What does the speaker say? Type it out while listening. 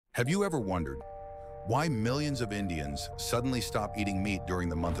Have you ever wondered why millions of Indians suddenly stop eating meat during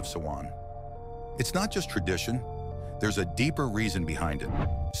the month of Sawan? It's not just tradition, there's a deeper reason behind it.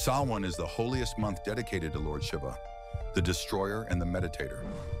 Sawan is the holiest month dedicated to Lord Shiva, the destroyer and the meditator.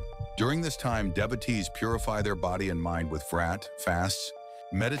 During this time, devotees purify their body and mind with vrat, fasts,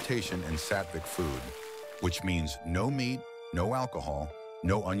 meditation, and sattvic food, which means no meat, no alcohol,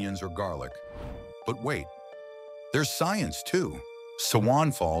 no onions or garlic. But wait, there's science too.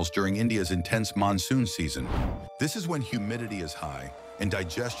 Sawan falls during India's intense monsoon season. This is when humidity is high and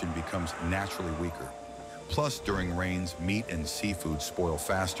digestion becomes naturally weaker. Plus, during rains, meat and seafood spoil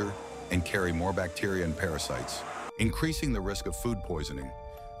faster and carry more bacteria and parasites, increasing the risk of food poisoning.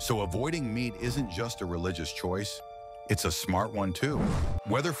 So avoiding meat isn't just a religious choice, it's a smart one too.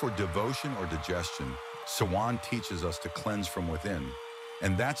 Whether for devotion or digestion, Sawan teaches us to cleanse from within.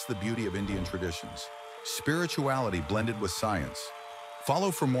 And that's the beauty of Indian traditions. Spirituality blended with science.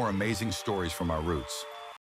 Follow for more amazing stories from our roots.